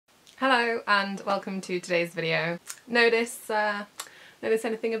Hello and welcome to today's video. Notice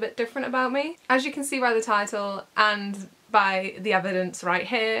anything a bit different about me? As you can see by the title and by the evidence right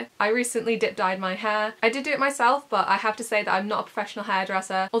here, I recently dip dyed my hair. I did do it myself, but I have to say that I'm not a professional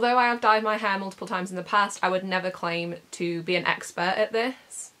hairdresser. Although I have dyed my hair multiple times in the past, I would never claim to be an expert at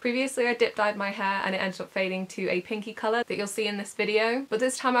this. Previously I dip dyed my hair and it ended up fading to a pinky colour that you'll see in this video, but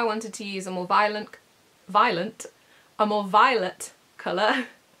this time I wanted to use a more violet colour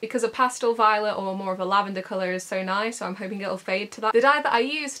because a pastel violet or more of a lavender colour is so nice, so I'm hoping it'll fade to that. The dye that I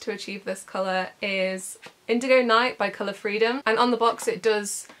used to achieve this colour is Indigo Night by Colour Freedom, and on the box it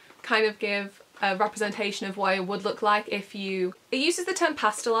does kind of give a representation of what it would look like if you... It uses the term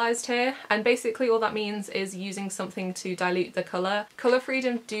pastelised here, and basically all that means is using something to dilute the colour. Colour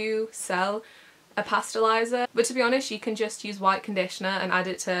Freedom do sell a pastelizer, but to be honest you can just use white conditioner and add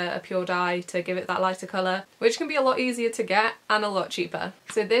it to a pure dye to give it that lighter colour, which can be a lot easier to get and a lot cheaper.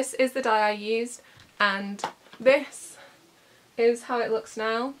 So this is the dye I used, and this is how it looks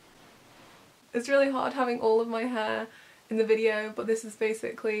now. It's really hard having all of my hair in the video, but this is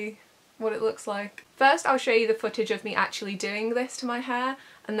basically what it looks like. First I'll show you the footage of me actually doing this to my hair,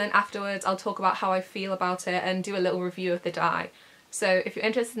 and then afterwards I'll talk about how I feel about it and do a little review of the dye. So if you're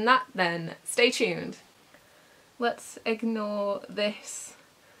interested in that, then stay tuned. Let's ignore this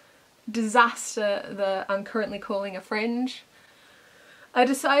disaster that I'm currently calling a fringe. I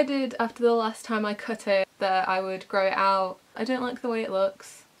decided after the last time I cut it that I would grow it out. I don't like the way it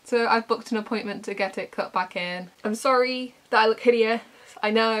looks, so I've booked an appointment to get it cut back in. I'm sorry that I look hideous,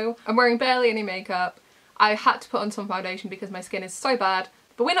 I know. I'm wearing barely any makeup. I had to put on some foundation because my skin is so bad,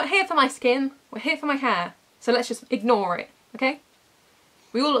 but we're not here for my skin, we're here for my hair. So let's just ignore it, okay?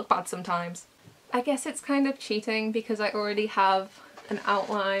 We all look bad sometimes. I guess it's kind of cheating because I already have an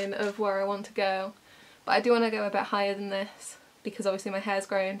outline of where I want to go, but I do want to go a bit higher than this because obviously my hair's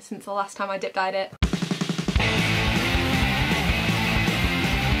grown since the last time I dip dyed it.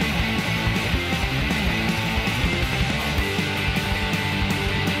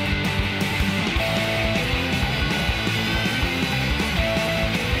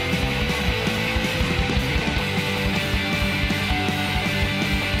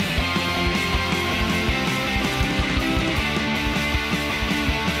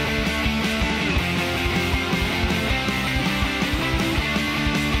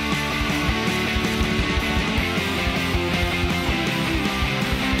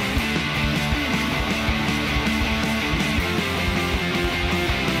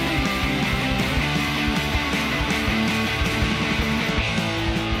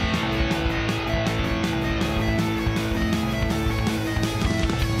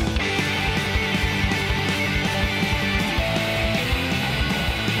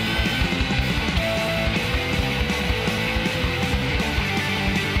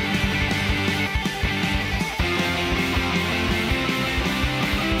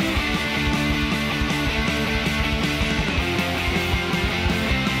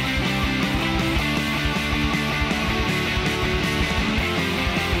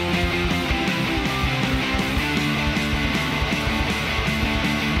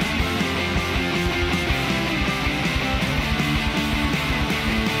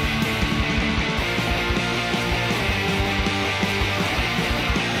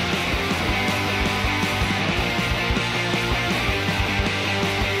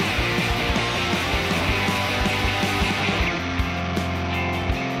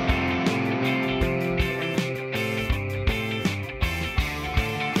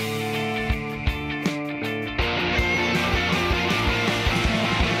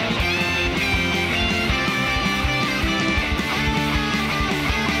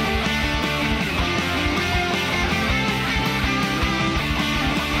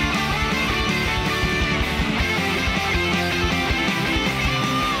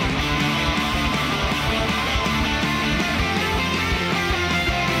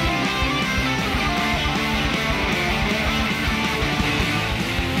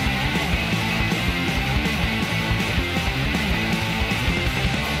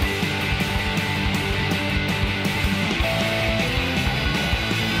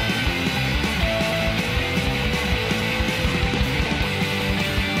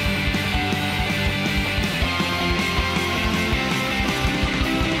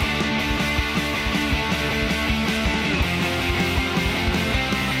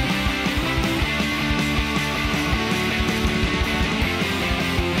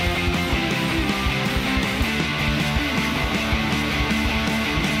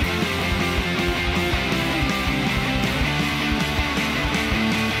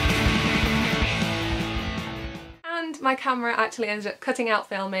 camera actually ended up cutting out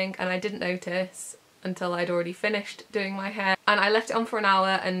filming and I didn't notice until I'd already finished doing my hair, and I left it on for an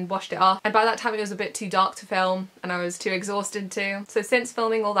hour and washed it off, and by that time it was a bit too dark to film and I was too exhausted to. So since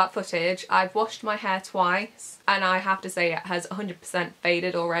filming all that footage, I've washed my hair twice and I have to say it has 100%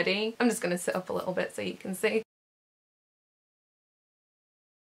 faded already. I'm just going to sit up a little bit so you can see.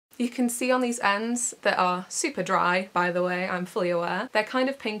 You can see on these ends that are super dry, by the way, I'm fully aware. They're kind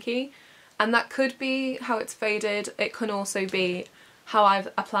of pinky, and that could be how it's faded. It can also be how I've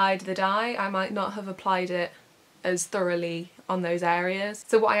applied the dye. I might not have applied it as thoroughly on those areas.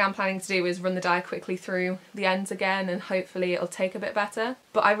 So what I am planning to do is run the dye quickly through the ends again and hopefully it'll take a bit better.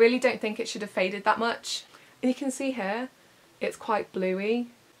 But I really don't think it should have faded that much. And you can see here, it's quite bluey,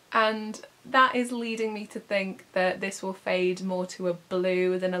 and that is leading me to think that this will fade more to a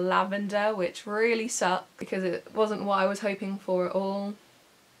blue than a lavender, which really sucks because it wasn't what I was hoping for at all.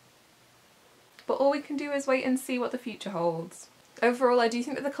 But all we can do is wait and see what the future holds. Overall, I do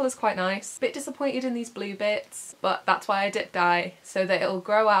think that the colour's quite nice. Bit disappointed in these blue bits, but that's why I dip dye, so that it'll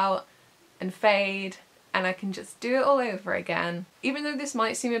grow out and fade and I can just do it all over again. Even though this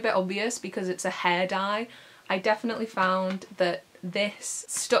might seem a bit obvious because it's a hair dye, I definitely found that this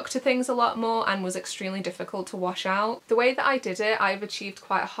stuck to things a lot more and was extremely difficult to wash out. The way that I did it, I've achieved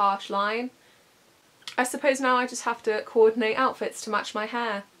quite a harsh line. I suppose now I just have to coordinate outfits to match my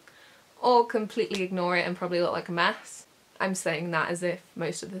hair, or completely ignore it and probably look like a mess. I'm saying that as if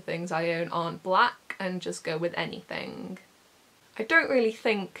most of the things I own aren't black and just go with anything. I don't really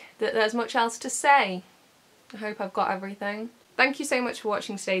think that there's much else to say. I hope I've got everything. Thank you so much for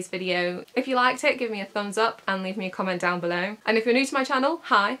watching today's video. If you liked it, give me a thumbs up and leave me a comment down below. And if you're new to my channel,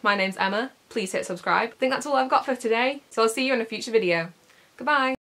 hi, my name's Emma. Please hit subscribe. I think that's all I've got for today, so I'll see you in a future video. Goodbye!